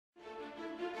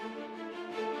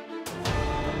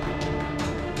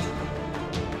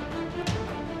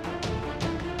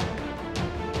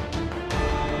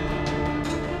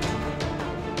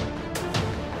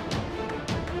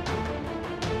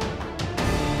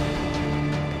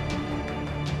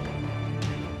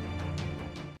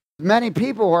Many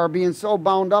people are being so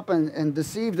bound up and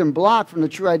deceived and blocked from the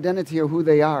true identity of who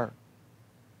they are.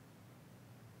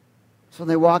 So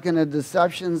they walk into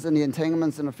deceptions and the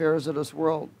entanglements and affairs of this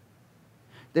world.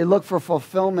 They look for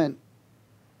fulfillment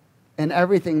in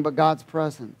everything but God's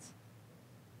presence.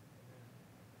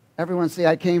 Everyone say,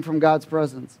 I came from God's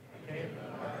presence.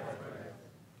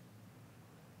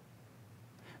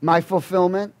 My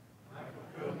fulfillment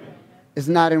is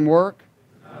not in work,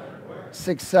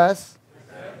 success,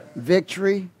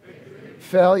 victory,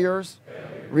 failures,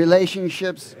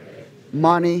 relationships,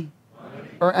 money,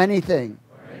 or anything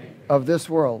of this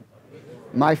world.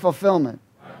 My fulfillment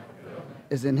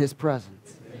is in His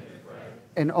presence,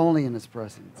 and only in His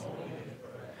presence.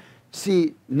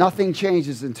 See, nothing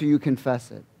changes until you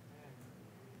confess it.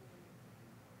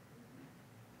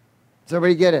 Does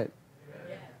everybody get it?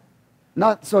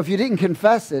 So if you didn't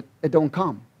confess it, it don't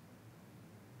come.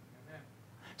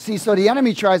 See, so the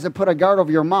enemy tries to put a guard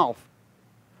over your mouth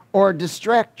or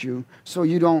distract you so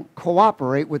you don't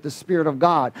cooperate with the Spirit of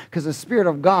God, because the Spirit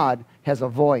of God has a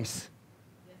voice.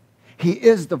 He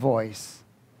is the voice.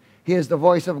 He is the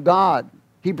voice of God.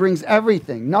 He brings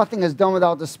everything. Nothing is done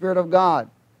without the Spirit of God.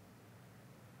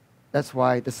 That's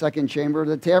why the second chamber of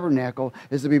the tabernacle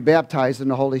is to be baptized in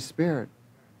the Holy Spirit,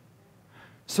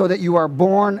 so that you are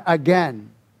born again.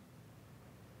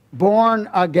 Born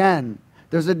again.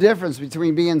 There's a difference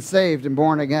between being saved and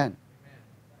born again.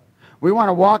 We want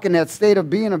to walk in that state of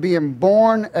being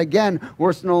born again,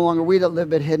 where it's no longer we that live,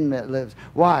 but Him that lives.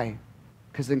 Why?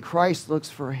 Because then Christ looks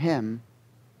for Him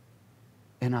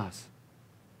in us.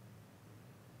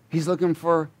 He's looking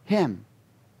for Him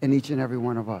in each and every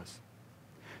one of us.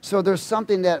 So there's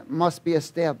something that must be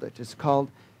established. It's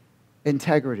called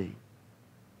integrity.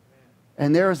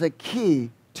 And there is a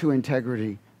key to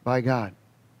integrity by God.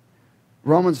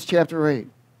 Romans chapter 8.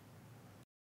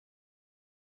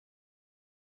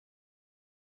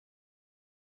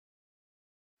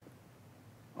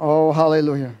 Oh,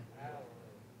 hallelujah.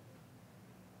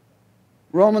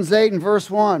 Romans 8 and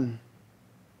verse 1.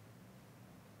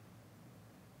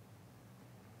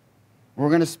 We're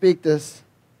going to speak this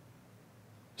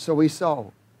so we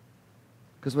sow.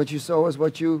 Because what you sow is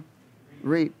what you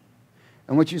reap.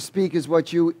 And what you speak is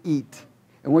what you eat.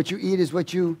 And what you eat is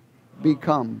what you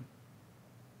become.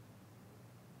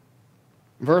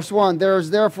 Verse 1, there is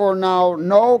therefore now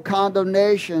no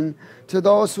condemnation to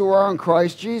those who are in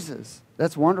Christ Jesus.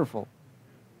 That's wonderful.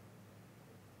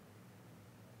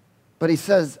 But he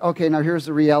says, okay, now here's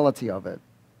the reality of it.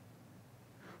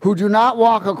 Who do not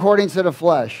walk according to the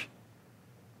flesh,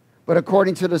 but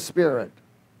according to the Spirit.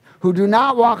 Who do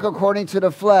not walk according to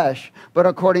the flesh, but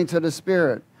according to the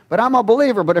Spirit. But I'm a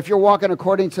believer, but if you're walking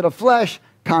according to the flesh,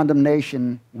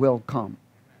 condemnation will come.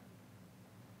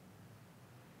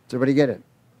 Does everybody get it?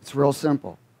 It's real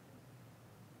simple.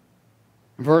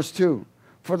 Verse 2.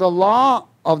 For the law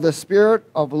of the Spirit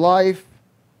of life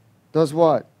does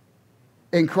what?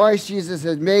 In Christ Jesus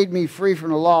has made me free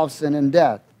from the law of sin and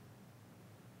death.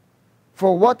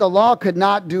 For what the law could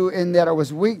not do in that it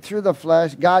was weak through the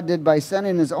flesh, God did by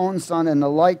sending His own Son in the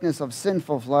likeness of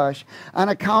sinful flesh. On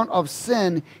account of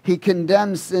sin, He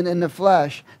condemned sin in the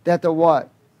flesh, that the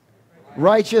what?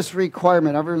 Righteous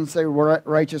requirement. Everyone say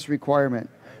righteous requirement.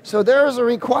 So there is a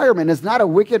requirement. It's not a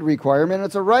wicked requirement.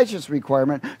 It's a righteous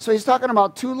requirement. So he's talking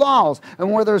about two laws.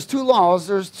 And where there's two laws,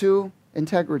 there's two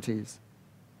integrities.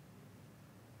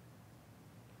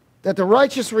 That the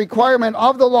righteous requirement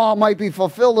of the law might be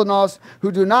fulfilled in us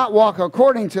who do not walk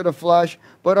according to the flesh,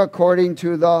 but according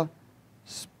to the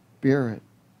Spirit.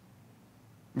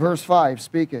 Verse 5,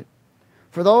 speak it.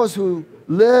 For those who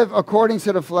live according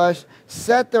to the flesh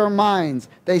set their minds.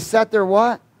 They set their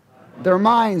what? Their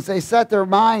minds. They set their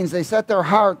minds. They set their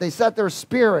heart. They set their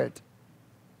spirit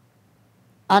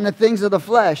on the things of the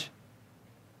flesh.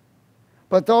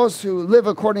 But those who live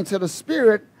according to the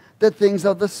Spirit, the things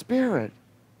of the Spirit.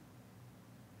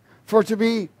 For to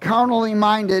be carnally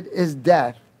minded is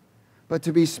death, but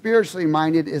to be spiritually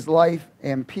minded is life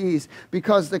and peace.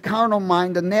 Because the carnal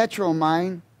mind, the natural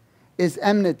mind, is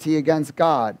enmity against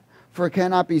God. For it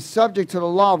cannot be subject to the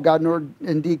law of God, nor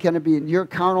indeed can it be. Your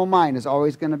carnal mind is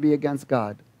always going to be against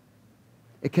God.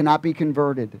 It cannot be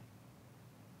converted.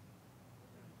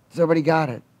 Has everybody got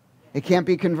it? It can't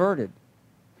be converted.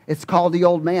 It's called the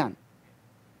old man.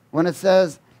 When it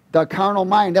says the carnal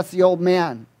mind, that's the old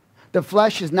man. The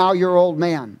flesh is now your old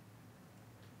man.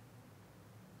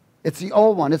 It's the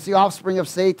old one. It's the offspring of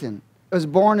Satan. It was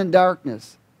born in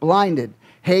darkness, blinded,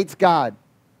 hates God,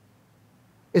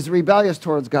 is rebellious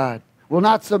towards God, will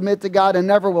not submit to God, and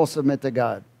never will submit to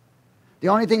God. The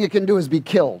only thing it can do is be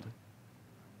killed.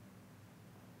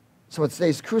 So it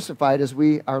stays crucified as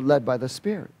we are led by the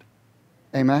Spirit.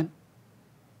 Amen?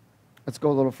 Let's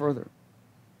go a little further.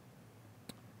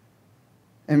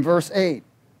 In verse 8.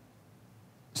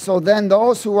 So then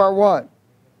those who are what?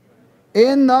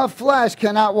 In the flesh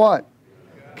cannot what?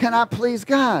 Cannot please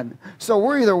God. So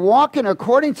we're either walking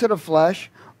according to the flesh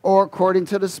or according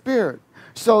to the Spirit.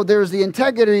 So there's the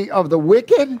integrity of the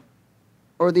wicked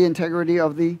or the integrity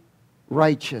of the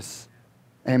righteous.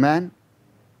 Amen?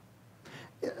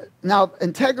 Now,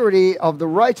 integrity of the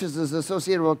righteous is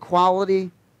associated with a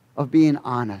quality of being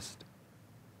honest.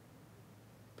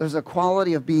 There's a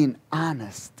quality of being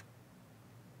honest.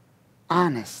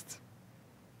 Honest.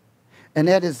 And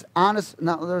that is honest.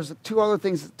 Now, there's two other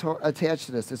things attached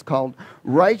to this. It's called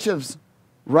righteous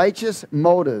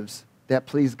motives that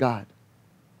please God.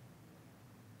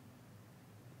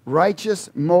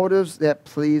 Righteous motives that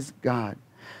please God.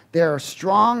 There are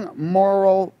strong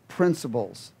moral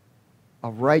principles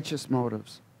of righteous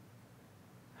motives.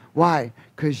 Why?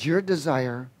 Because your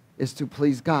desire is to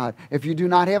please God. If you do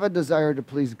not have a desire to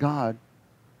please God,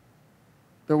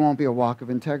 there won't be a walk of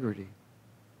integrity.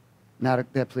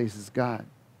 That pleases God.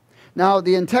 Now,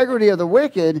 the integrity of the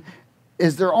wicked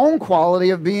is their own quality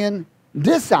of being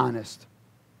dishonest.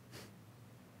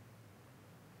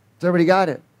 Has everybody got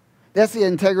it? That's the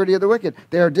integrity of the wicked.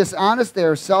 They are dishonest. They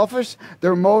are selfish.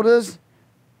 Their motives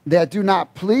that do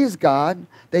not please God.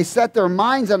 They set their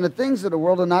minds on the things of the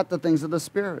world and not the things of the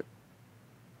Spirit.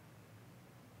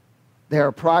 They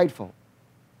are prideful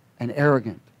and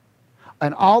arrogant.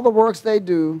 And all the works they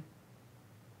do,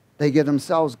 they give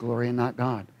themselves glory and not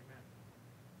God.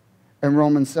 In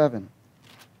Romans 7.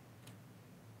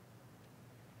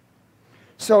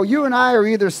 So you and I are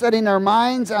either setting our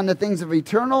minds on the things of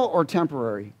eternal or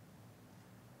temporary.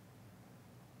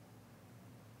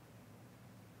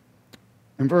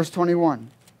 In verse 21.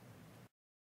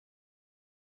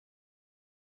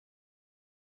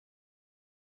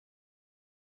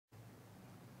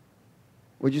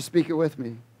 Would you speak it with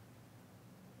me?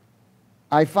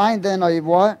 I find then a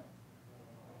what?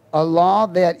 A law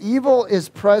that evil is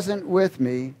present with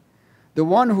me, the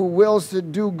one who wills to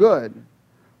do good.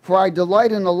 For I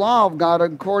delight in the law of God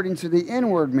according to the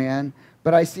inward man,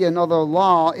 but I see another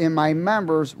law in my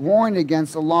members, warring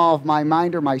against the law of my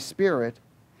mind or my spirit,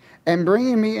 and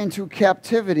bringing me into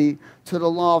captivity to the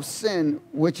law of sin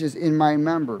which is in my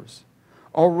members.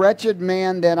 O wretched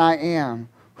man that I am,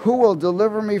 who will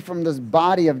deliver me from this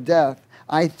body of death?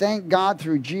 I thank God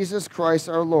through Jesus Christ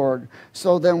our Lord.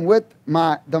 So then with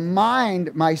the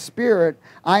mind, my spirit,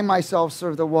 I myself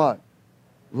serve the what?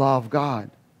 Law of God.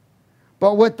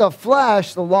 But with the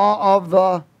flesh, the law of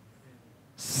the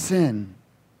sin.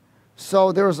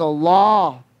 So there's a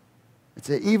law. It's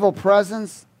an evil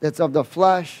presence that's of the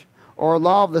flesh, or a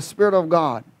law of the Spirit of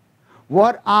God.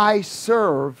 What I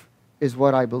serve is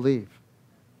what I believe.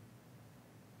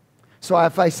 So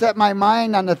if I set my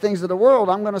mind on the things of the world,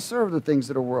 I'm going to serve the things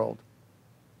of the world.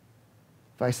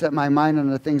 If I set my mind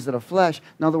on the things of the flesh,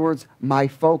 in other words, my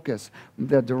focus,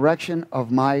 the direction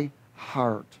of my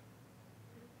heart.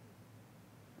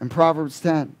 In Proverbs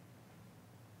 10,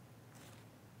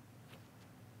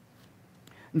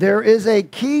 there is a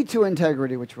key to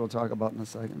integrity, which we'll talk about in a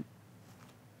second.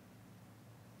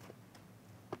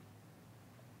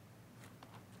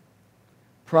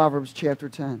 Proverbs chapter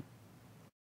 10.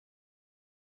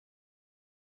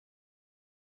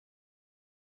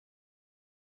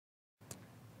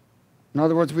 In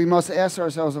other words, we must ask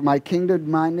ourselves, am I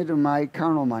kingdom-minded or am I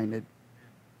carnal-minded?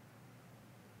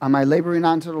 Am I laboring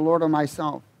unto the Lord or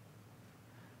myself?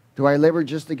 Do I labor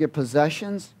just to get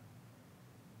possessions?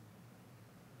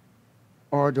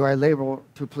 Or do I labor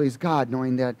to please God,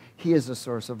 knowing that He is the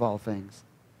source of all things?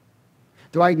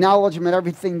 Do I acknowledge Him in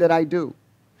everything that I do?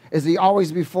 Is He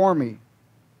always before me?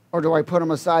 Or do I put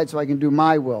Him aside so I can do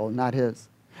my will, not His?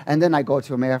 And then I go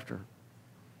to Him after.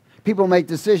 People make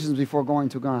decisions before going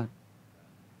to God.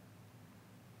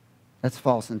 That's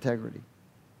false integrity.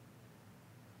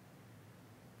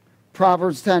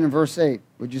 Proverbs 10 and verse 8.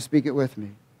 Would you speak it with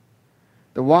me?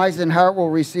 The wise in heart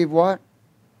will receive what?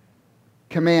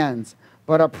 Commands.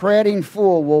 But a prating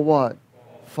fool will what?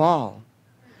 Fall.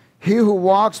 He who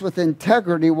walks with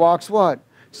integrity walks what?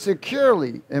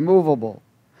 Securely, immovable.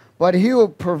 But he who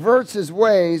perverts his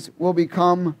ways will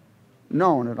become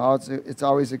known. It's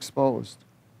always exposed.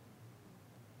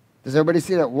 Does everybody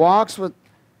see that? Walks with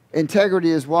integrity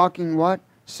is walking what?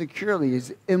 Securely.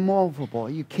 Is immovable.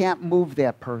 You can't move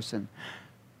that person.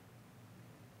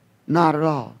 Not at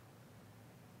all.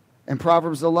 In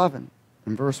Proverbs 11,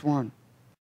 in verse 1.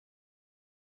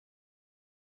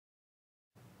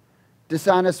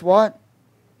 Dishonest what?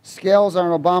 Scales are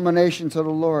an abomination to the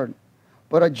Lord,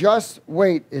 but a just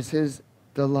weight is His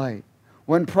delight.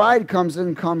 When pride comes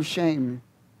in, comes shame.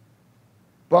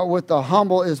 But with the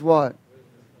humble is what?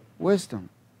 Wisdom.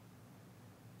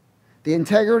 The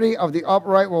integrity of the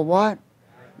upright will what?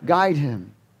 Guide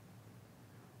him.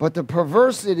 But the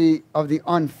perversity of the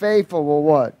unfaithful will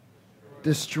what?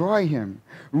 Destroy him.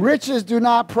 Riches do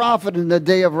not profit in the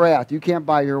day of wrath. You can't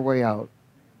buy your way out.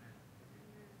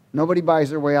 Nobody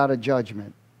buys their way out of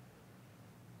judgment.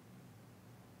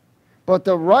 But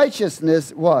the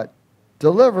righteousness, what?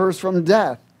 Delivers from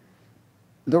death.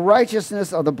 The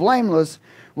righteousness of the blameless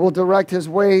will direct his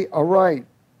way aright,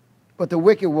 but the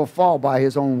wicked will fall by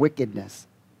his own wickedness.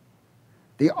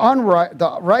 The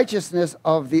righteousness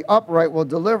of the upright will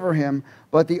deliver him,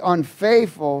 but the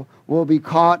unfaithful will be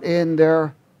caught in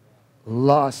their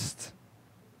lust.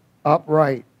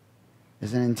 Upright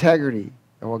is an integrity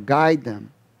that will guide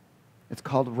them. It's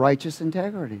called righteous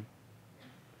integrity.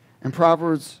 In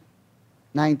Proverbs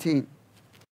 19.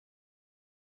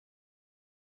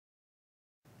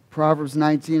 Proverbs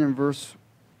 19 and verse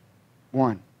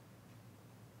 1.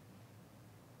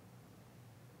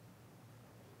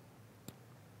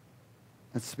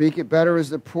 Let's speak it. Better is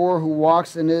the poor who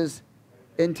walks in his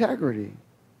integrity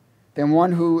than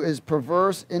one who is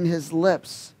perverse in his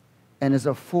lips and is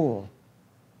a fool.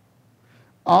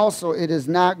 Also, it is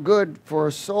not good for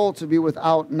a soul to be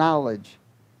without knowledge,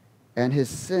 and his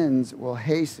sins will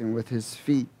hasten with his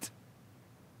feet.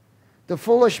 The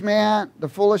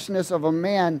foolishness of a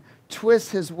man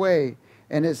twists his way,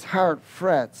 and his heart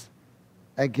frets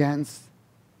against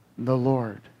the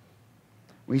Lord.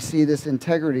 We see this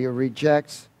integrity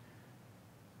rejects,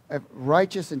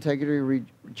 righteous integrity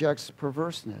rejects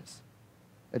perverseness.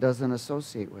 It doesn't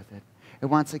associate with it. It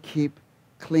wants to keep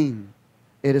clean.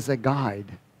 It is a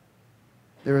guide.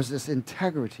 There is this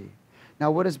integrity. Now,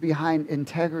 what is behind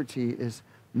integrity is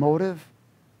motive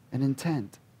and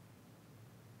intent.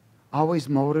 Always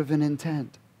motive and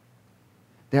intent.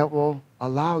 That will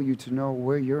allow you to know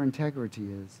where your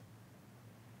integrity is.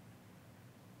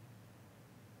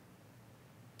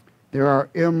 There are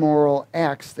immoral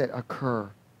acts that occur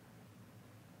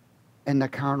in the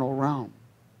carnal realm.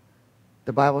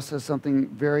 The Bible says something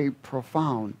very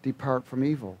profound. Depart from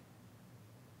evil.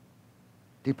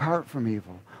 Depart from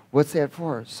evil. What's that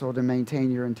for? So to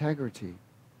maintain your integrity.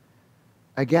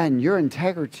 Again, your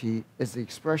integrity is the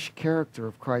express character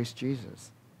of Christ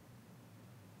Jesus,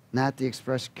 not the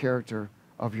express character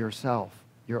of yourself,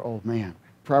 your old man.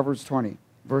 Proverbs 20,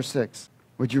 verse 6.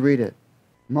 Would you read it?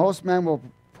 Most men will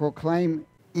proclaim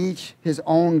each his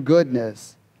own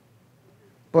goodness,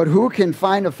 but who can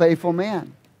find a faithful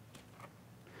man?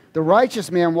 The righteous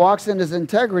man walks in his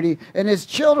integrity, and his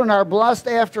children are blessed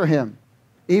after him.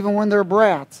 Even when they're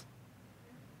brats,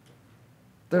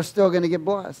 they're still going to get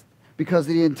blessed because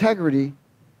of the integrity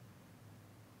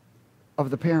of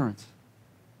the parents.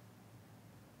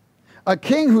 A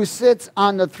king who sits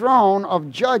on the throne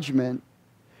of judgment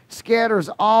scatters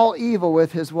all evil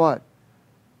with his what?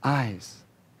 Eyes.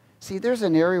 See, there's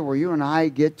an area where you and I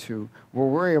get to where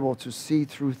we're able to see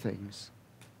through things.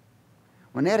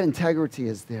 When that integrity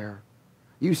is there,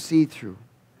 you see through.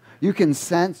 You can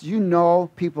sense, you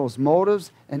know people's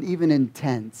motives and even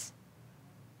intents.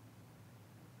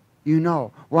 You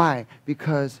know. Why?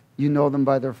 Because you know them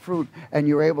by their fruit, and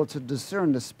you're able to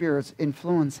discern the spirits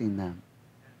influencing them.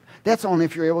 That's only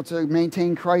if you're able to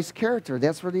maintain Christ's character.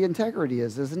 That's where the integrity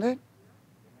is, isn't it?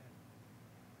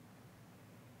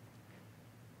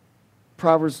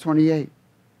 Proverbs 28.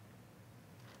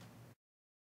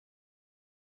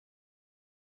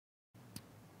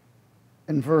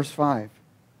 In verse 5.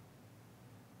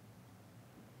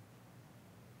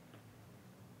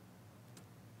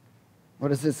 What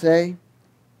does it say?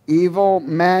 Evil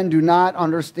men do not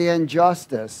understand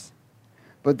justice,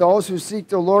 but those who seek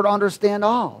the Lord understand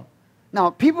all. Now,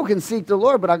 people can seek the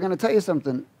Lord, but I'm going to tell you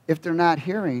something. If they're not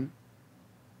hearing,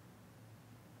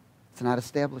 it's not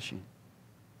establishing.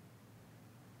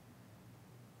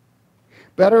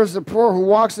 Better is the poor who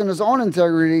walks in his own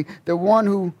integrity than one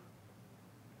who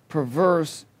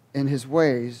perverse in his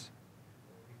ways,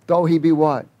 though he be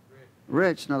what?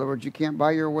 Rich. In other words, you can't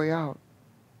buy your way out.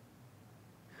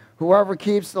 Whoever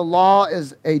keeps the law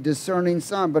is a discerning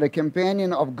son, but a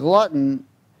companion of glutton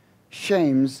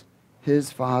shames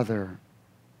his father.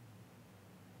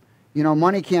 You know,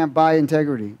 money can't buy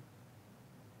integrity.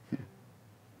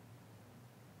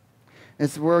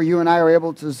 It's where you and I are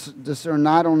able to discern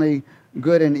not only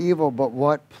good and evil, but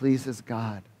what pleases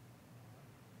God.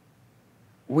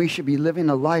 We should be living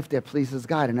a life that pleases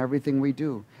God in everything we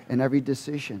do, in every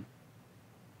decision,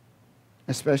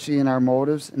 especially in our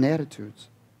motives and attitudes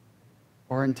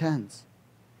or intents.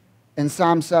 In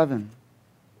Psalm 7,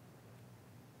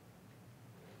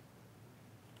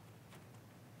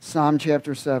 Psalm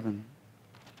chapter 7.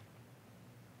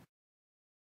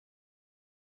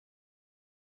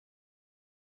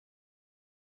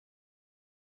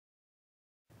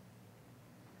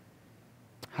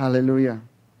 Hallelujah.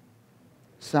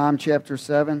 Psalm chapter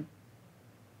 7,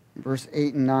 verse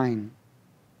 8 and 9.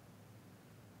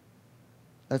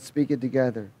 Let's speak it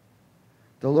together.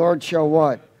 The Lord shall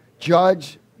what?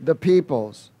 Judge the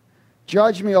peoples.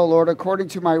 Judge me, O Lord, according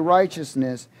to my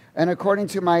righteousness and according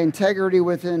to my integrity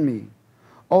within me.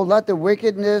 O let the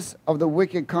wickedness of the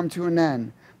wicked come to an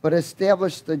end, but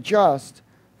establish the just,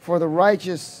 for the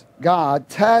righteous God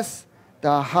tests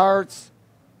the hearts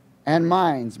and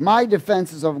minds. My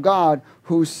defense is of God,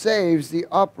 who saves the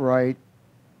upright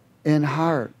in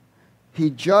heart. He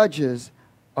judges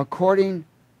according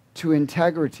to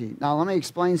integrity. Now, let me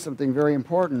explain something very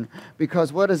important,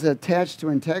 because what is attached to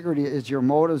integrity is your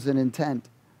motives and intent.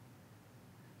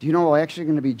 Do you know we're actually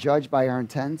going to be judged by our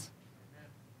intents?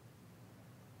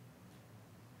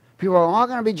 People are all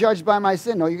going to be judged by my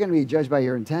sin. No, you're going to be judged by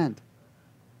your intent.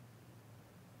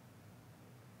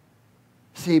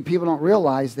 See, people don't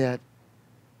realize that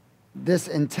this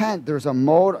intent, there's a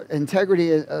motive,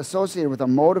 integrity associated with a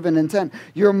motive and intent.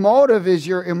 Your motive is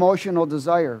your emotional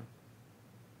desire.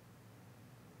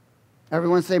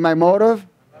 Everyone say, my motive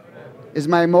is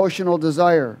my emotional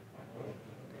desire.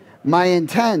 My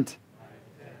intent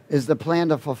is the plan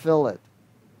to fulfill it.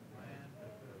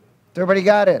 Everybody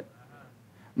got it?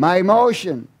 My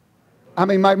motive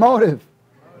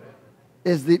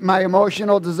is my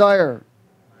emotional desire.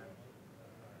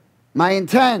 My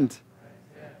intent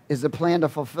is the plan to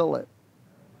fulfill it.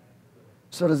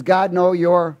 So does God know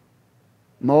your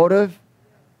motive?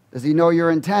 Does he know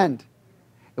your intent?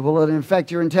 Will it affect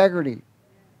your integrity?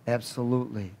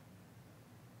 Absolutely.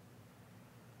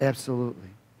 Absolutely.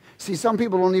 See, some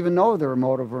people don't even know their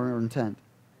motive or intent.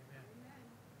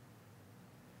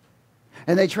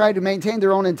 And they try to maintain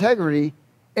their own integrity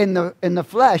in the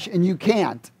flesh, and you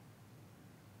can't.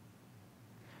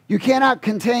 You cannot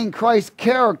contain Christ's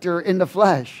character in the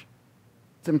flesh.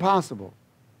 It's impossible.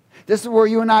 This is where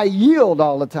you and I yield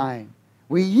all the time.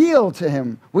 We yield to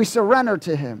him. We surrender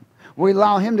to him. We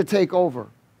allow him to take over.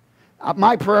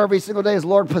 My prayer every single day is,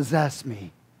 Lord, possess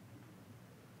me.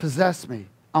 Possess me.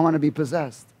 I want to be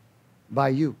possessed by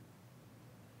you,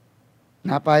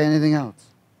 not by anything else.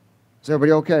 Is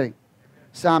everybody okay?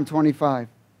 Psalm 25.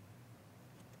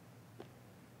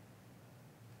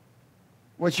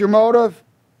 What's your motive?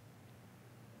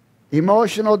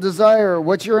 Emotional desire.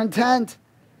 What's your intent?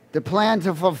 The plan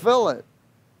to fulfill it.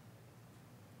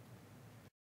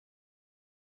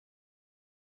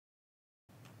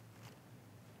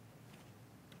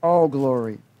 Oh,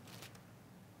 glory.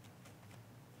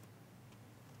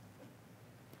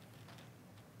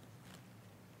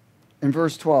 In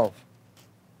verse 12.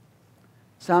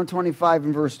 Psalm 25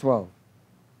 and verse 12.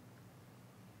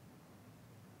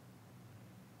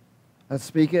 Let's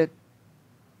speak it.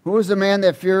 Who is the man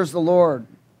that fears the Lord?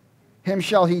 Him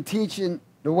shall he teach in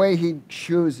the way he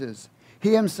chooses.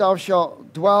 He himself shall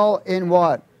dwell in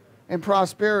what? In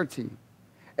prosperity.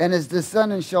 And his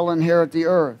descendants shall inherit the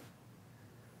earth.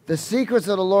 The secrets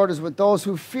of the Lord is with those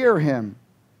who fear him.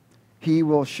 He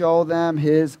will show them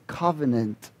his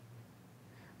covenant.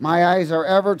 My eyes are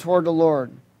ever toward the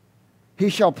Lord. He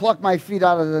shall pluck my feet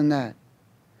out of the net.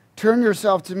 Turn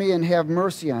yourself to me and have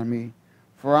mercy on me,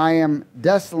 for I am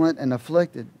desolate and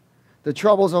afflicted. The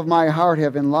troubles of my heart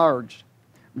have enlarged.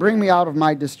 Bring me out of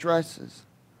my distresses.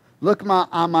 Look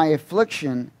on my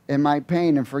affliction and my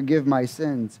pain and forgive my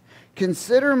sins.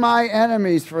 Consider my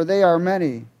enemies, for they are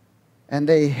many, and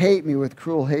they hate me with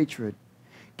cruel hatred.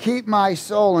 Keep my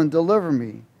soul and deliver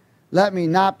me. Let me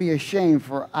not be ashamed,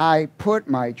 for I put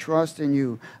my trust in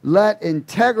you. Let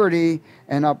integrity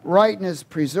and uprightness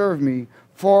preserve me,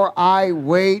 for I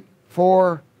wait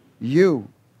for you.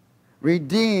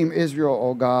 Redeem Israel,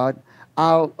 O God,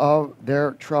 out of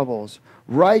their troubles.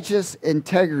 Righteous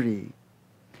integrity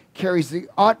carries the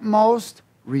utmost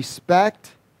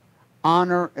respect,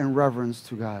 honor, and reverence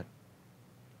to God.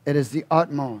 It is the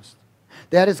utmost.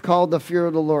 That is called the fear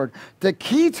of the Lord. The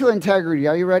key to integrity,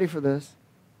 are you ready for this?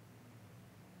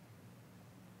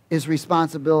 Is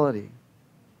responsibility.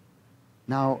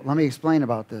 Now, let me explain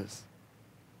about this.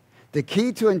 The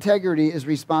key to integrity is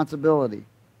responsibility.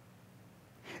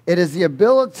 It is the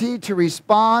ability to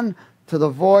respond to the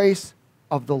voice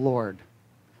of the Lord.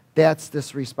 That's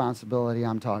this responsibility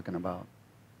I'm talking about.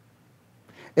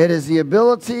 It is the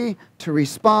ability to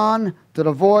respond to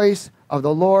the voice of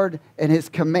the Lord and his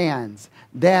commands.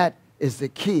 That is the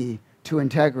key to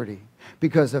integrity.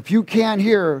 Because if you can't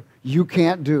hear, you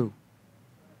can't do.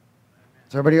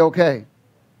 Is everybody okay?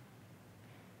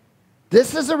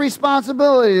 This is a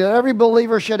responsibility that every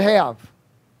believer should have.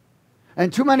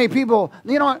 And too many people,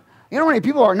 you know how many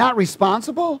people are not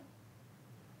responsible?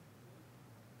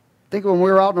 I think when we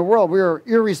were out in the world, we were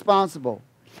irresponsible.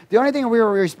 The only thing we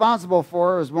were responsible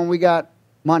for is when we got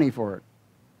money for it,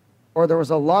 or there was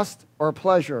a lust or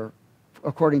pleasure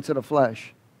according to the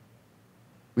flesh.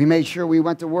 We made sure we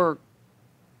went to work.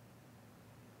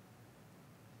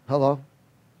 Hello?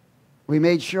 We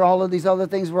made sure all of these other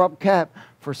things were upkept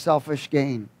for selfish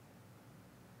gain.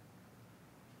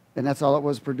 And that's all it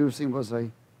was producing, was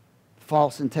a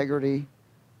false integrity,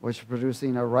 which was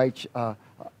producing a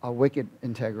wicked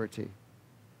integrity.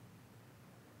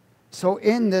 So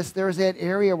in this, there's that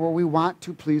area where we want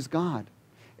to please God.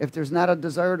 If there's not a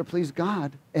desire to please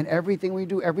God in everything we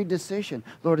do, every decision,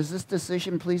 Lord, is this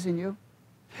decision pleasing you?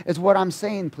 Is what I'm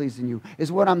saying pleasing you? Is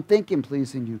what I'm thinking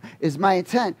pleasing you? Is my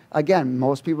intent? Again,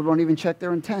 most people don't even check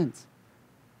their intents.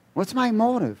 What's my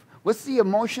motive? What's the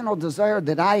emotional desire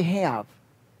that I have?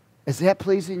 Is that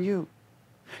pleasing you?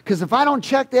 Because if I don't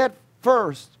check that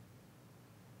first,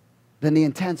 then the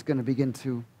intent's going to begin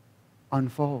to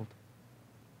unfold.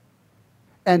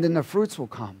 And then the fruits will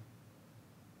come.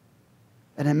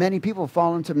 And then many people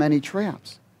fall into many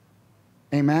traps.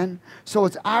 Amen? So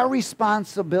it's our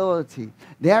responsibility.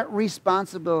 That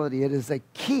responsibility, it is a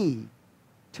key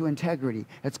to integrity.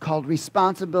 It's called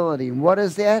responsibility. And what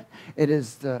is that? It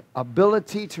is the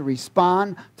ability to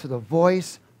respond to the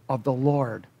voice of the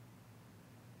Lord.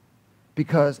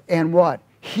 Because, and what?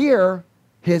 Hear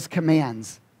His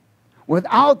commands.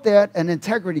 Without that, an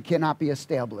integrity cannot be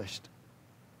established.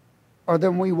 Or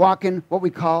then we walk in what we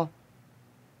call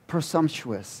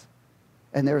presumptuous.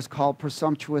 And there's called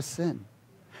presumptuous sin.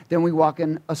 Then we walk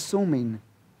in assuming.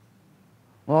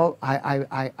 Well,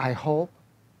 I hope,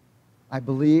 I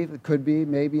believe, it could be,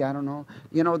 maybe, I don't know.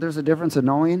 You know, there's a difference of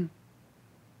knowing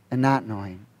and not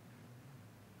knowing.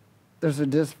 There's a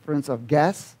difference of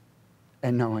guess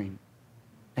and knowing.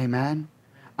 Amen?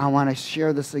 I want to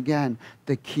share this again.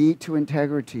 The key to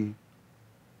integrity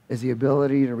is the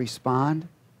ability to respond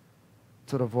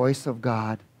to the voice of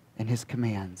God and His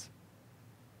commands.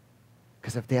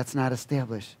 Because if that's not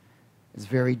established, it's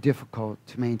very difficult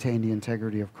to maintain the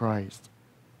integrity of Christ.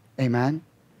 Amen?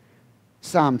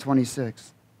 Psalm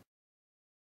 26.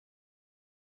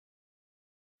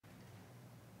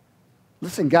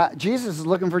 Listen, Jesus is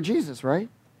looking for Jesus, right?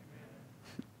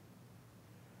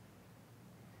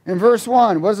 In verse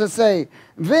 1, what does it say?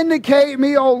 Vindicate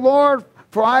me, O Lord,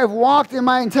 for I have walked in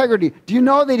my integrity. Do you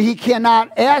know that he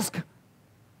cannot ask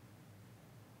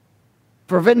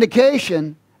for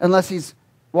vindication unless he's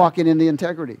walking in the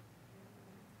integrity?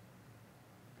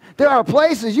 There are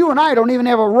places you and I don't even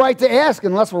have a right to ask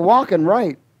unless we're walking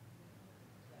right.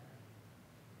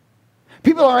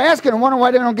 People are asking and wondering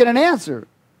why they don't get an answer.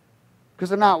 Because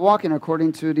they're not walking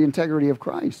according to the integrity of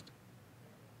Christ.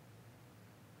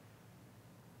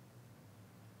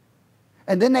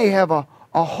 And then they have a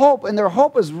hope, and their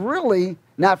hope is really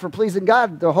not for pleasing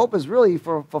God. Their hope is really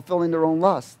for fulfilling their own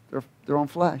lust, their own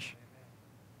flesh.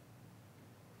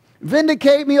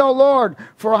 Vindicate me, O Lord,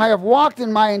 for I have walked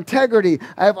in my integrity.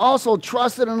 I have also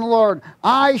trusted in the Lord.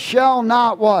 I shall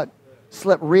not what?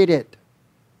 Slip. Read it.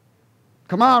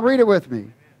 Come on, read it with me.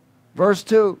 Verse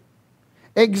 2.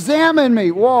 Examine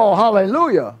me. Whoa,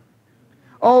 hallelujah.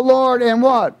 O Lord, and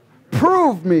what?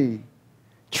 Prove me.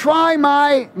 Try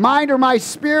my mind or my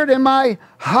spirit and my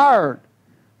heart,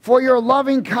 for your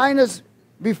loving kindness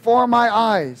before my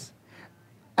eyes.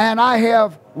 And I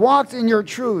have walked in your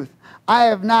truth. I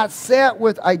have not sat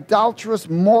with idolatrous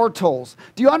mortals.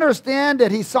 Do you understand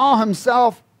that he saw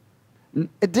himself,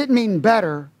 it didn't mean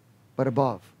better, but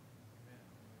above.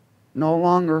 No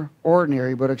longer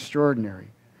ordinary, but extraordinary.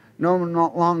 No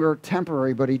longer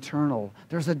temporary, but eternal.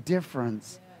 There's a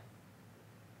difference.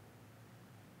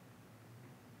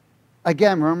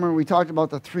 Again, remember we talked about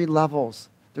the 3 levels.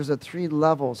 There's the 3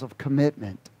 levels of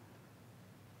commitment.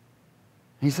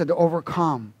 He said to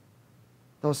overcome.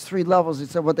 Those 3 levels, he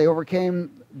said what they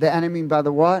overcame the enemy by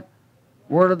the what?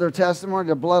 Word of their testimony,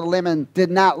 the blood of Lamb, and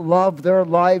did not love their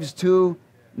lives to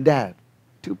death.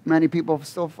 Too many people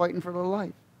still fighting for their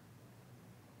life.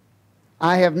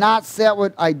 I have not sat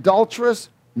with idolatrous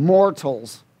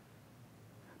mortals,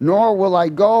 nor will I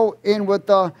go in with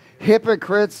the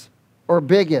hypocrites or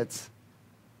bigots.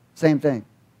 Same thing.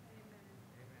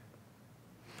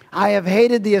 I have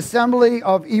hated the assembly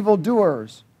of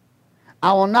evildoers.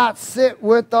 I will not sit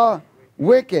with the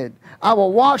wicked. I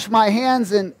will wash my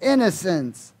hands in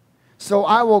innocence. So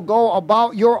I will go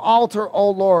about your altar, O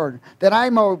Lord, that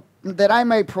I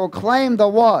may proclaim the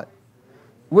what?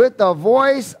 With the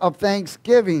voice of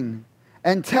thanksgiving,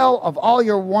 and tell of all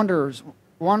your wonders.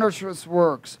 wondrous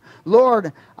works.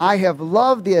 Lord, I have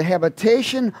loved the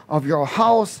habitation of your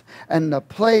house and the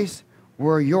place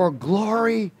where your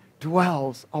glory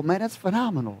dwells. Oh man, that's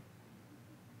phenomenal.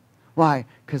 Why?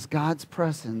 Because God's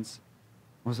presence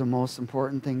was the most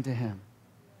important thing to him.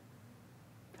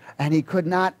 And he could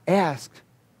not ask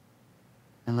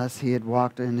unless he had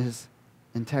walked in his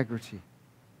integrity.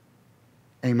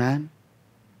 Amen?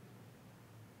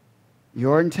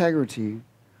 Your integrity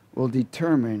will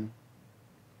determine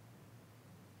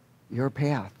your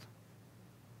path.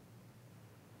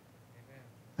 Amen.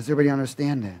 Does everybody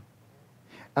understand that?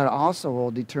 It also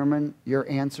will determine your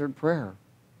answered prayer,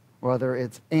 whether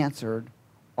it's answered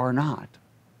or not.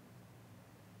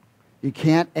 You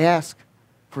can't ask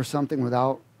for something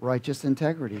without righteous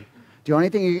integrity. The only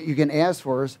thing you can ask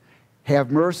for is, have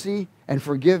mercy and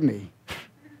forgive me.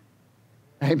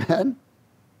 Amen?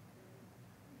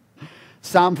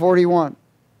 Psalm 41.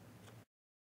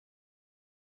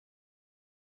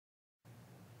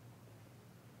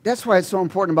 That's why it's so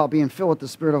important about being filled with the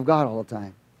Spirit of God all the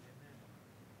time.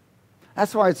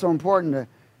 That's why it's so important to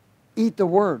eat the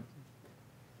Word,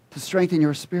 to strengthen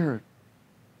your spirit.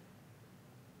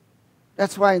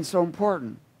 That's why it's so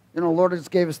important. You know, the Lord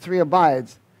just gave us 3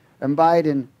 abides. Abide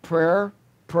in prayer,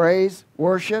 praise,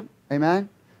 worship, amen,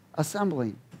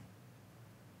 assembling.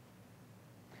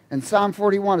 And Psalm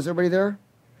 41, is everybody there?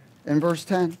 In verse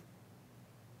 10.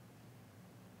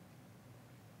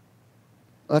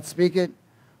 Let's speak it.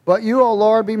 But you, O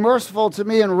Lord, be merciful to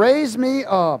me and raise me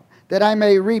up, that I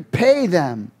may repay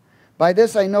them. By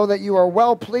this I know that you are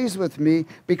well pleased with me,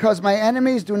 because my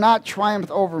enemies do not triumph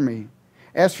over me.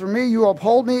 As for me, you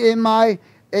uphold me in my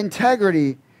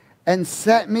integrity and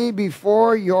set me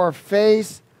before your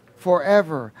face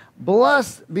forever.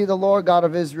 Blessed be the Lord God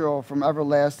of Israel from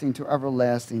everlasting to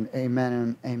everlasting. Amen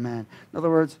and amen. In other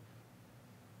words,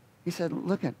 he said,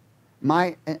 look at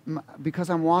because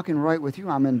I'm walking right with you,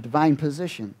 I'm in divine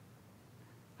position.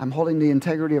 I'm holding the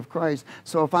integrity of Christ.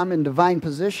 So if I'm in divine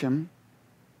position,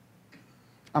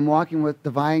 I'm walking with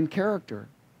divine character.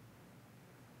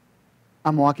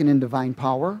 I'm walking in divine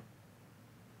power,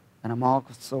 and I'm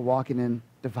also walking in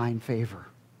divine favor.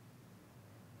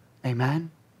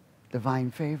 Amen? Divine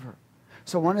favor.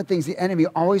 So one of the things the enemy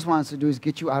always wants to do is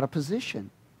get you out of position.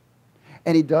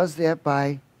 And he does that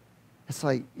by, it's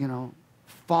like, you know,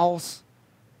 false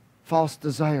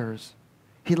desires.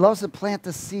 He loves to plant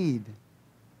the seed.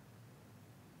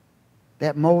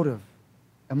 That motive,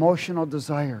 emotional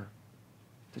desire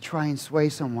to try and sway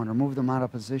someone or move them out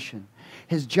of position.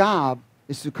 His job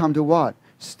is to come to what?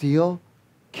 Steal,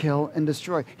 kill, and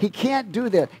destroy. He can't do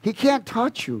that. He can't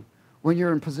touch you when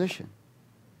you're in position.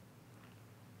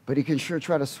 But he can sure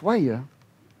try to sway you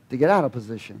to get out of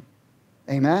position.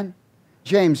 Amen?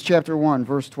 James chapter 1,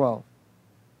 verse 12.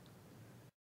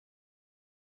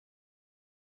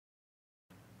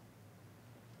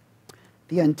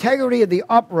 The integrity of the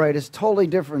upright is totally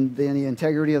different than the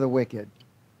integrity of the wicked.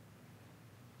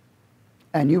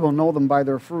 And you will know them by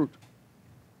their fruit.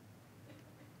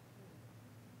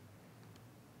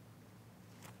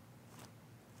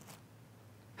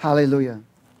 Hallelujah.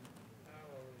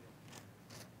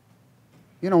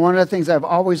 You know, one of the things I've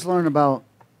always learned about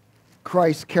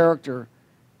Christ's character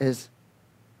is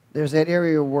there's that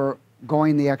area where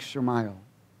going the extra mile.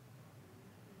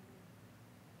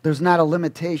 There's not a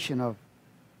limitation of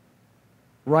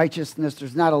righteousness.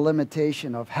 There's not a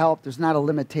limitation of help. There's not a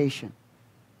limitation.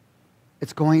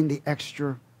 It's going the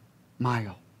extra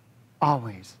mile.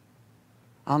 Always.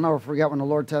 I'll never forget when the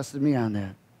Lord tested me on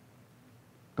that.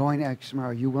 Going the extra mile.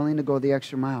 Are you willing to go the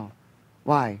extra mile?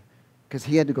 Why? Because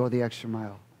he had to go the extra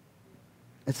mile.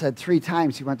 It said 3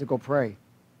 times he went to go pray.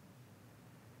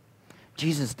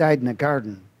 Jesus died in the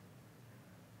garden.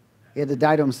 He had to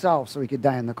die to himself so he could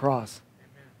die on the cross.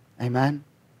 Amen. Amen?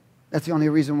 That's the only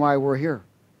reason why we're here.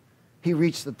 He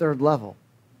reached the 3rd level.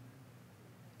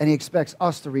 And he expects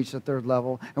us to reach the 3rd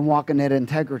level and walk in that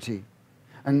integrity.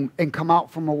 And come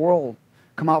out from a world,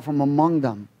 come out from among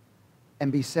them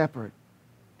and be separate.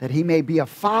 That he may be a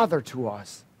father to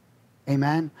us.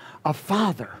 Amen? A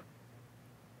father.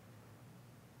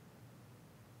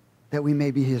 That we may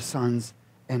be his sons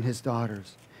and his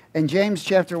daughters. In James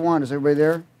chapter 1, is everybody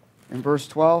there? In verse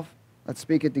 12, let's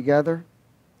speak it together.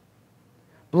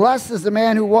 Blessed is the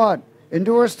man who what?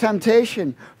 Endures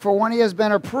temptation. For when he has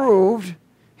been approved,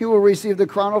 he will receive the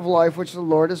crown of life which the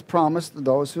Lord has promised to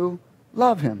those who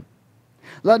love him.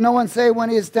 Let no one say when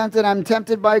he is tempted, I'm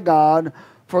tempted by God,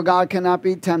 for God cannot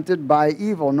be tempted by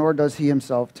evil, nor does he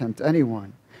himself tempt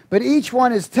anyone. But each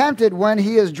one is tempted when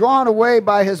he is drawn away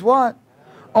by his what?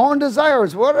 Own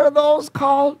desires. What are those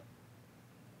called?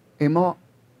 The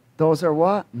Those are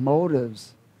what?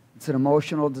 Motives. It's an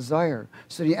emotional desire.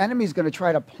 So the enemy is going to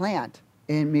try to plant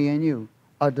in me and you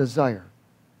a desire.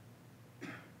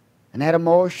 And that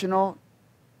emotional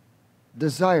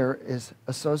desire is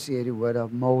associated with a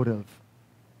motive.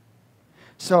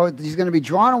 So he's going to be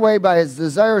drawn away by his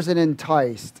desires and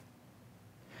enticed.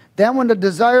 Then when the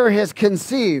desire has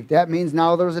conceived, that means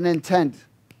now there's an intent.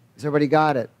 Has everybody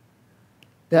got it?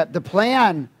 That the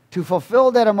plan to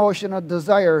fulfill that emotional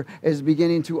desire is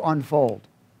beginning to unfold.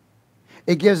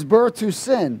 It gives birth to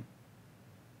sin,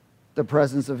 the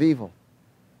presence of evil.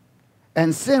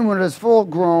 And sin, when it is full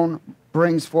grown,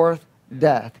 brings forth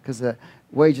death, because the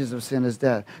wages of sin is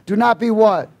death. Do not be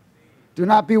what? Do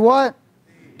not be what?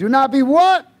 Do not be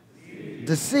what?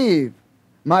 Deceived.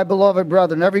 My beloved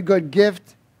brethren, every good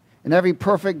gift and every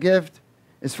perfect gift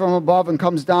is from above and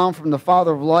comes down from the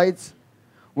Father of lights,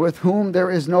 with whom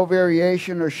there is no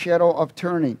variation or shadow of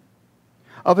turning.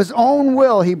 Of his own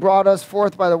will he brought us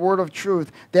forth by the word of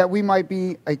truth, that we might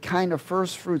be a kind of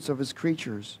first fruits of his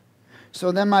creatures.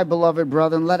 So then, my beloved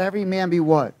brethren, let every man be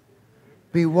what?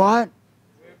 Be what?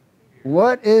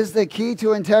 What is the key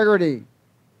to integrity?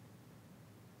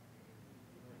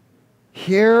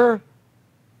 Hear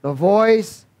the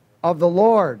voice of the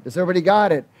Lord. Has everybody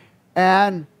got it?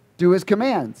 And do his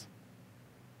commands.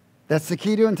 That's the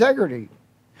key to integrity.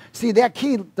 See, that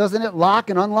key, doesn't it lock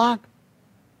and unlock?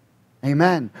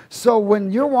 Amen. So when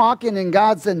you're walking in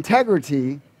God's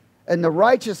integrity, and the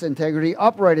righteous integrity,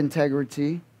 upright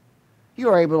integrity, you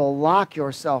are able to lock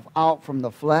yourself out from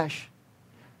the flesh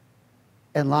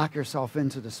and lock yourself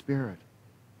into the Spirit.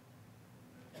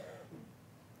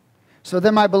 So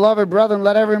then, my beloved brethren,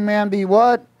 let every man be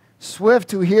what? Swift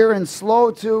to hear and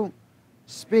slow to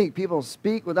speak. People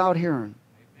speak without hearing.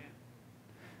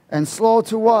 And slow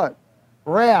to what?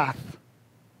 Wrath.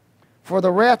 For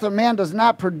the wrath of man does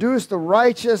not produce the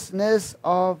righteousness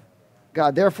of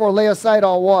God. Therefore lay aside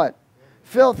all what?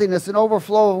 Filthiness and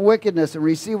overflow of wickedness, and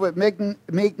receive with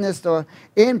meekness the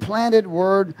implanted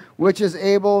word, which is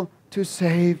able to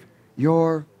save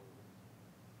your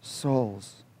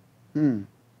souls.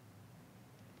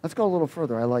 Let's go a little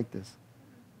further. I like this.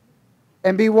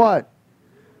 And be what?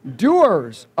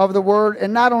 Doers of the word,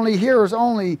 and not only hearers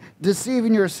only,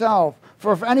 deceiving yourself.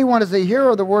 For if anyone is a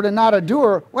hearer of the word and not a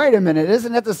doer, wait a minute,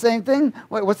 isn't that the same thing?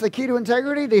 Wait, what's the key to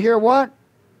integrity? To hear what?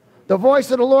 The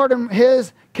voice of the Lord and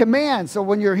his commands. So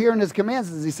when you're hearing his commands,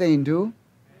 is he saying do?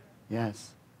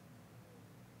 Yes.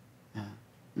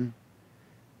 Yeah.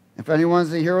 If anyone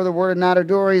is a hearer of the word and not a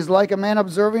doer, he's like a man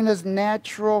observing his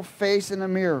natural face in a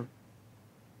mirror.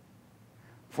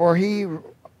 For he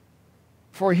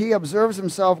observes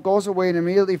himself, goes away, and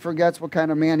immediately forgets what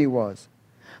kind of man he was.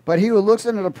 But he who looks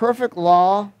into the perfect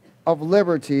law of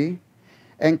liberty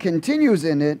and continues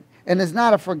in it, and is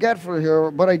not a forgetful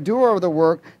hearer, but a doer of the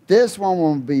work, this one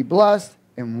will be blessed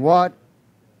in what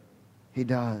he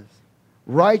does.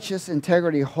 Righteous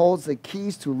integrity holds the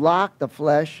keys to lock the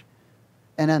flesh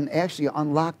and then actually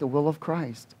unlock the will of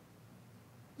Christ.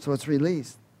 So it's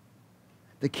released.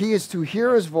 The key is to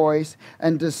hear his voice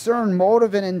and discern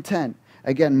motive and intent.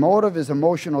 Again, motive is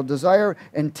emotional desire.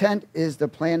 Intent is the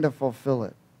plan to fulfill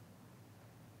it.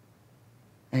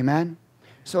 Amen?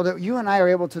 So that you and I are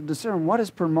able to discern what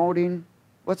is promoting,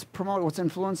 what's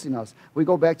influencing us. We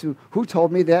go back to, who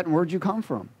told me that and where'd you come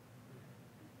from?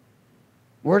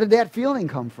 Where did that feeling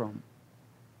come from?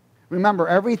 Remember,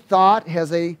 every thought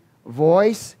has a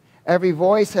voice, every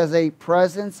voice has a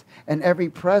presence, and every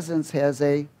presence has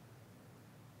a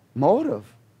motive,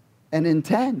 an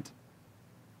intent.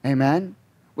 Amen?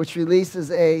 Which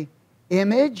releases a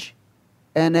image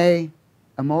and a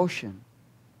emotion.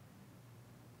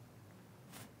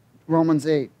 Romans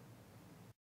 8.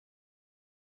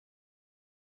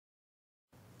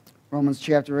 Romans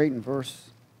chapter 8 and verse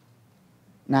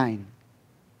 9.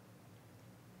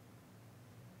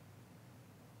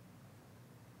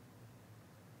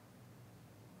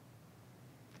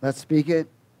 Let's speak it.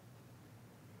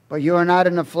 But you are not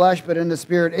in the flesh, but in the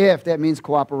Spirit, if, that means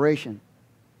cooperation.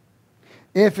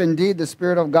 If indeed the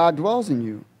Spirit of God dwells in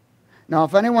you. Now,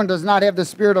 if anyone does not have the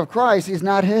Spirit of Christ, he's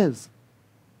not his.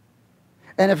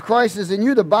 And if Christ is in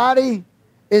you, the body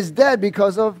is dead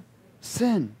because of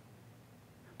sin.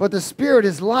 But the Spirit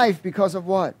is life because of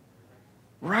what?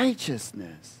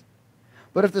 Righteousness.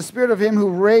 But if the Spirit of him who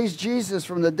raised Jesus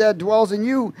from the dead dwells in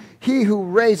you, he who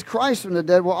raised Christ from the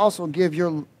dead will also give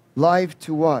your life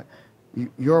to what?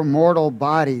 Your mortal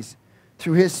bodies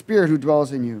through his Spirit who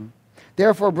dwells in you.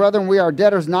 Therefore, brethren, we are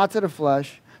debtors not to the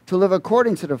flesh, to live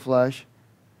according to the flesh.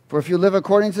 For if you live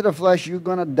according to the flesh, you're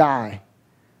going to die.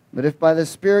 But if by the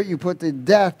Spirit you put to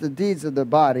death the deeds of the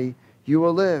body, you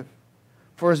will live.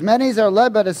 For as many as are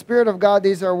led by the Spirit of God,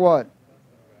 these are what?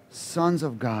 Sons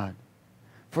of God.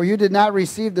 For you did not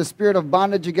receive the spirit of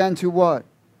bondage again to what?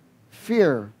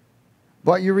 Fear.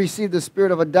 But you received the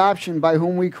spirit of adoption, by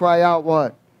whom we cry out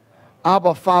what?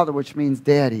 Abba, Father, which means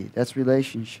daddy. That's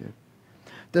relationship.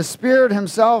 The Spirit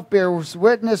himself bears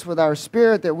witness with our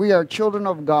spirit that we are children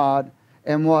of God.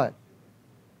 And what?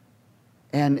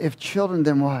 And if children,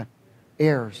 then what?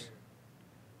 Heirs.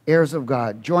 Heirs of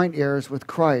God, joint heirs with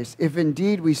Christ, if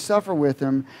indeed we suffer with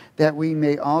him, that we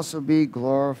may also be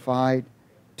glorified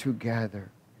together.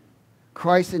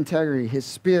 Christ's integrity, his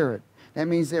Spirit. That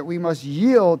means that we must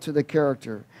yield to the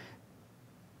character.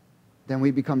 Then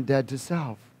we become dead to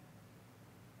self.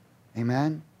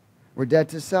 Amen? We're dead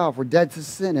to self. We're dead to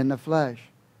sin in the flesh.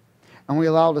 And we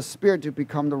allow the Spirit to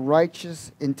become the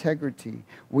righteous integrity.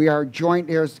 We are joint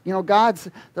heirs. You know,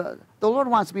 the Lord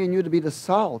wants me and you to be the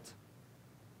salt.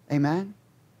 Amen?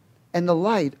 And the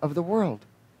light of the world.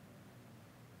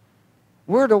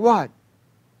 We're to what?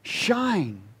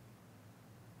 Shine.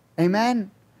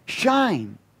 Amen?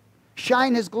 Shine.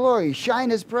 Shine his glory. Shine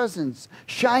his presence.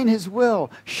 Shine his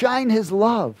will. Shine his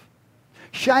love.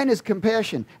 Shine his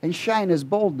compassion. And shine his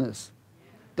boldness.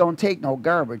 Don't take no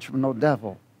garbage from no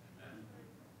devil.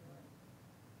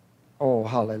 Oh,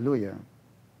 hallelujah.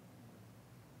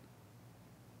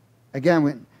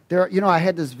 Again, I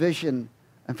had this vision.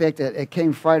 In fact, it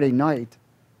came Friday night,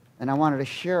 and I wanted to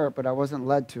share it, but I wasn't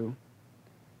led to.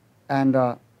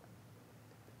 And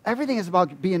everything is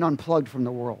about being unplugged from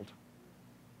the world.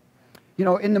 You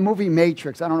know, in the movie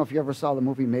Matrix, I don't know if you ever saw the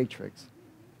movie Matrix.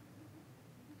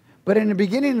 But in the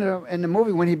beginning in the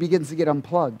movie, when he begins to get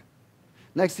unplugged,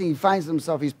 next thing he finds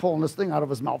himself, he's pulling this thing out of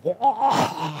his mouth.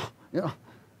 You know,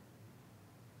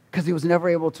 because he was never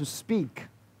able to speak.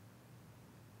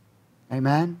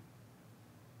 Amen?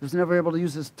 He was never able to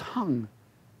use his tongue.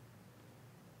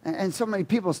 And so many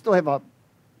people still have a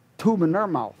tube in their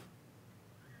mouth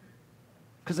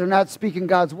because they're not speaking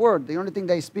God's word. The only thing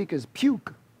they speak is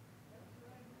puke.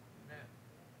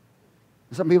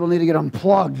 Some people need to get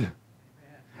unplugged.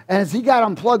 And as he got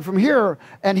unplugged from here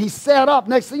and he sat up,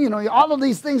 next thing you know, all of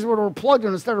these things were plugged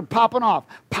in and started popping off.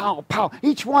 Pow, pow.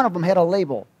 Each one of them had a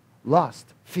label.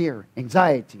 Lust, fear,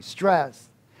 anxiety, stress,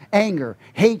 anger,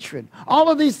 hatred.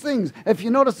 All of these things, if you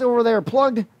notice over there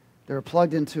plugged, they were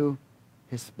plugged into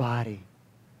his body.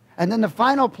 And then the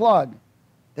final plug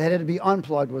that had to be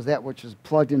unplugged was that which was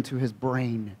plugged into his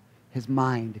brain, his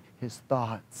mind, his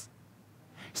thoughts.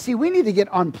 See, we need to get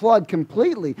unplugged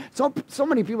completely. So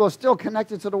many people are still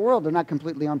connected to the world. They're not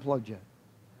completely unplugged yet.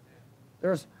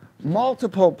 There's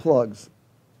multiple plugs.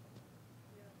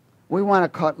 We want to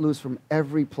cut loose from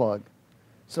every plug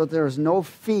so there is no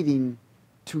feeding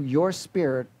to your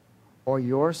spirit or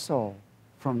your soul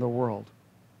from the world.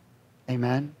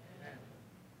 Amen?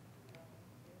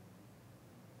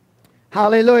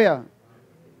 Hallelujah.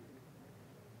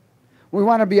 We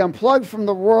want to be unplugged from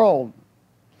the world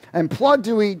and plugged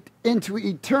into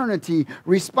eternity,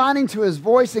 responding to his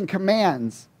voice and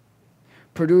commands,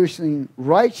 producing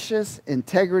righteous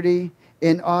integrity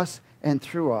in us and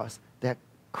through us, that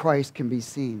Christ can be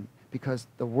seen, because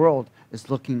the world is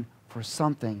looking for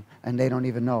something and they don't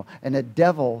even know. And the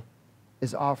devil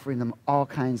is offering them all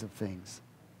kinds of things.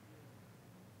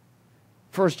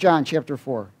 1 John chapter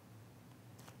 4.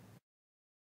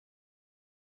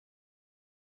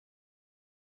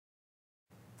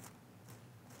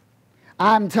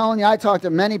 I'm telling you, I talk to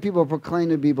many people who proclaim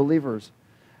to be believers,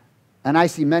 and I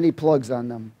see many plugs on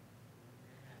them.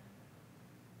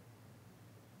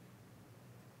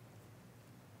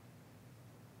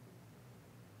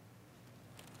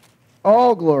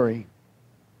 Oh, glory.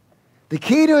 The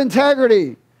key to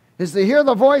integrity is to hear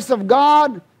the voice of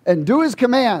God and do his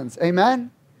commands. Amen?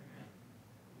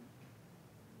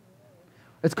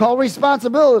 It's called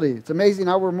responsibility. It's amazing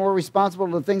how we're more responsible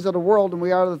to the things of the world than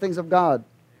we are to the things of God.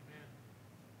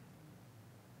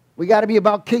 We got to be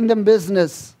about kingdom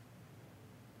business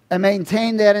and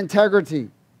maintain that integrity.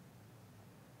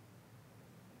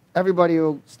 Everybody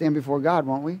will stand before God,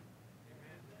 won't we?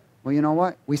 Well, you know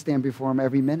what? We stand before him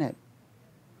every minute.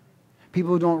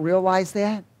 People who don't realize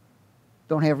that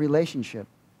don't have relationship.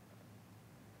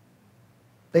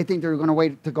 They think they're going to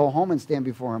wait to go home and stand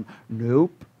before him.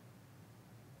 Nope.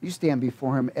 You stand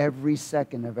before him every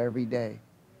second of every day.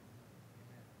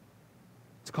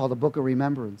 It's called the Book of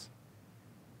Remembrance.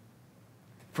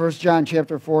 1 John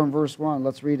chapter 4 and verse 1.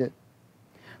 Let's read it.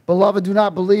 Beloved, do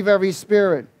not believe every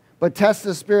spirit, but test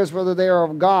the spirits whether they are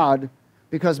of God,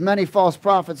 because many false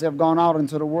prophets have gone out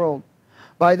into the world.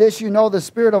 By this you know the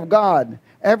Spirit of God.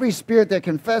 Every spirit that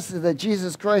confesses that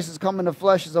Jesus Christ has come in the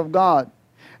flesh is of God.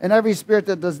 And every spirit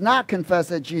that does not confess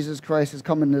that Jesus Christ has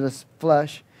come into this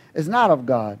flesh is not of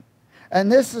God.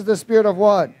 And this is the spirit of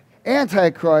what?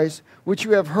 Antichrist, which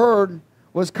you have heard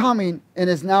was coming and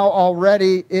is now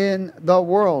already in the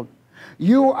world.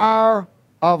 You are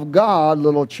of God,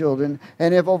 little children,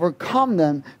 and have overcome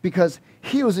them, because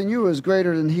he who is in you is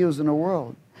greater than he who is in the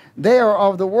world. They are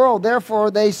of the world,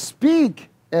 therefore they speak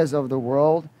as of the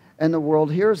world, and the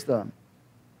world hears them.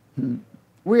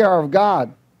 We are of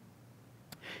God.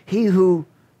 He who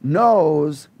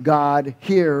knows God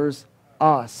hears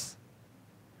us.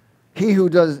 He who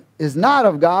is not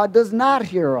of God does not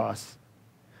hear us.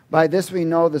 By this we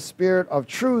know the spirit of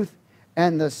truth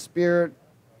and the spirit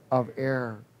of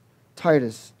error.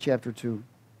 Titus chapter 2.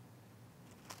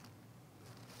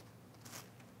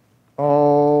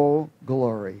 Oh,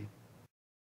 glory.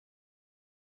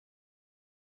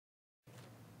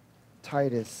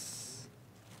 Titus.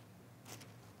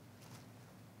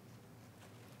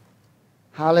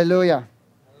 Hallelujah.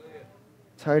 Hallelujah.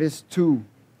 Titus 2.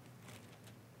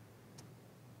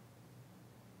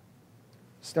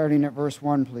 Starting at verse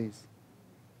 1, please.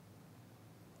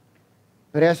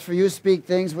 But as for you, speak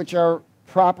things which are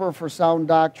proper for sound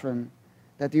doctrine,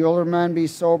 that the older men be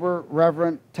sober,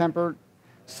 reverent, tempered,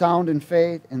 sound in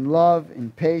faith, in love,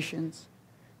 in patience.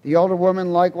 The older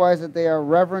women likewise, that they are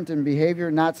reverent in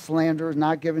behavior, not slanderers,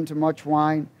 not given to much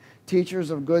wine, teachers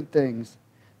of good things,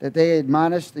 that they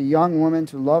admonish the young women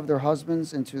to love their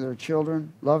husbands and to their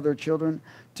children, love their children,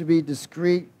 to be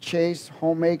discreet, chaste,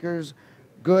 homemakers,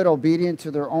 good, obedient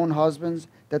to their own husbands,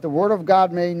 that the word of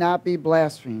God may not be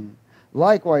blasphemed.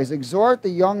 Likewise, exhort the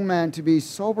young men to be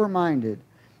sober-minded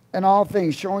in all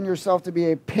things, showing yourself to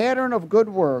be a pattern of good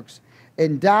works,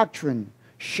 in doctrine,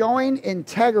 showing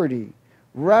integrity,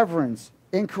 reverence,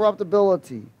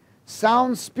 incorruptibility,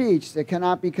 sound speech that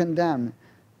cannot be condemned,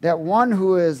 that one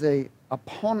who is an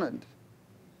opponent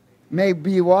may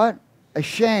be what?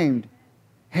 Ashamed,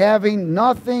 having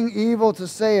nothing evil to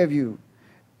say of you.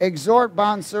 Exhort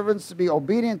bondservants to be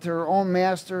obedient to their own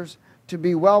masters, to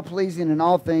be well-pleasing in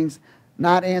all things,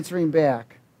 not answering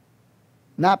back,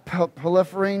 not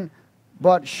proliferating,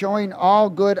 but showing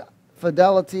all good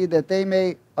fidelity, that they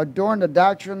may adorn the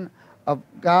doctrine of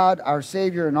God our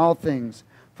Savior in all things.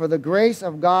 For the grace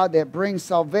of God that brings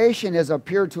salvation has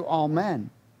appeared to all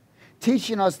men,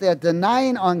 teaching us that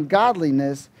denying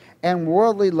ungodliness and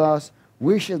worldly lust,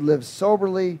 we should live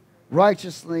soberly,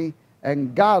 righteously,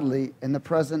 and godly in the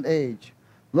present age,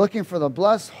 looking for the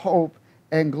blessed hope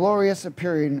and glorious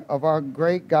appearing of our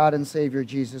great God and Savior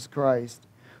Jesus Christ,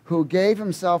 who gave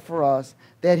himself for us,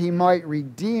 that he might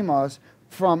redeem us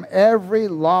from every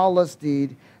lawless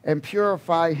deed and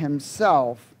purify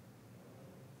himself,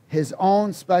 his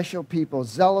own special people,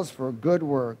 zealous for good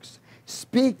works.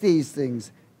 Speak these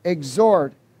things,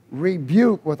 exhort,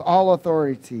 rebuke with all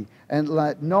authority, and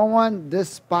let no one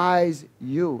despise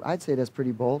you. I'd say that's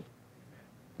pretty bold.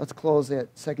 Let's close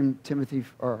at 2 Timothy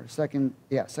 4.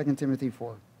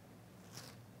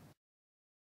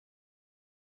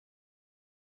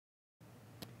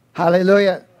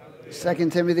 Hallelujah. 2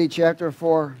 Timothy chapter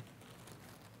 4.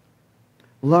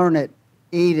 Learn it,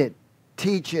 eat it,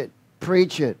 teach it,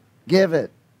 preach it, give it.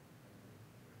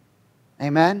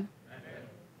 Amen? Amen.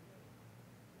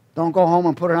 Don't go home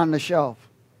and put it on the shelf.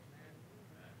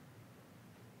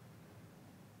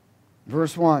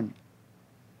 Verse 1.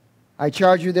 I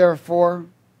charge you therefore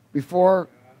before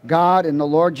God and the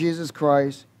Lord Jesus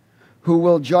Christ, who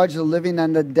will judge the living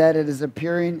and the dead at his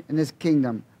appearing in his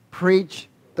kingdom. Preach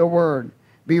the word.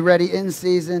 Be ready in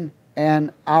season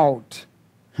and out.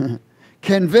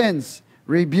 Convince,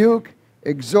 rebuke,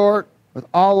 exhort with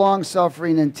all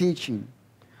long-suffering and teaching.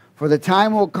 For the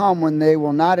time will come when they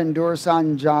will not endure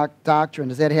sound doctrine.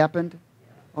 Has that happened?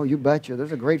 Oh, you betcha.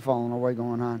 There's a great falling away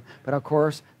going on. But of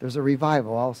course, there's a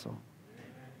revival also.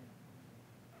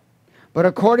 But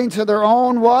according to their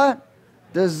own what?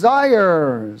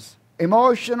 Desires.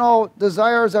 Emotional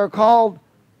desires are called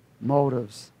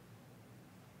motives.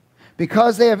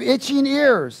 Because they have itching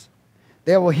ears,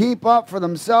 they will heap up for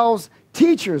themselves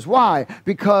teachers. Why?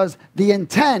 Because the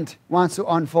intent wants to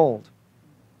unfold.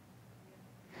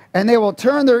 And they will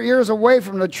turn their ears away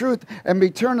from the truth and be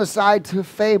turned aside to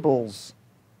fables.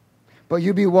 But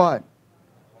you be what?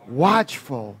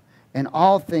 Watchful in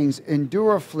all things,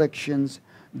 endure afflictions,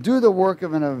 do the work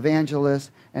of an evangelist,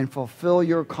 and fulfill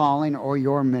your calling or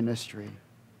your ministry.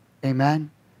 Amen.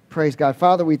 Praise God.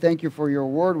 Father, we thank you for your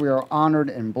word. We are honored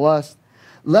and blessed.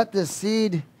 Let this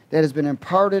seed that has been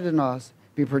imparted in us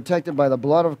be protected by the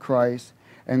blood of Christ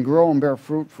and grow and bear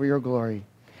fruit for your glory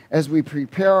as we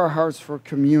prepare our hearts for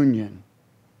communion.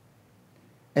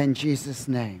 In Jesus'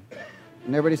 name.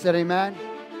 And everybody said amen.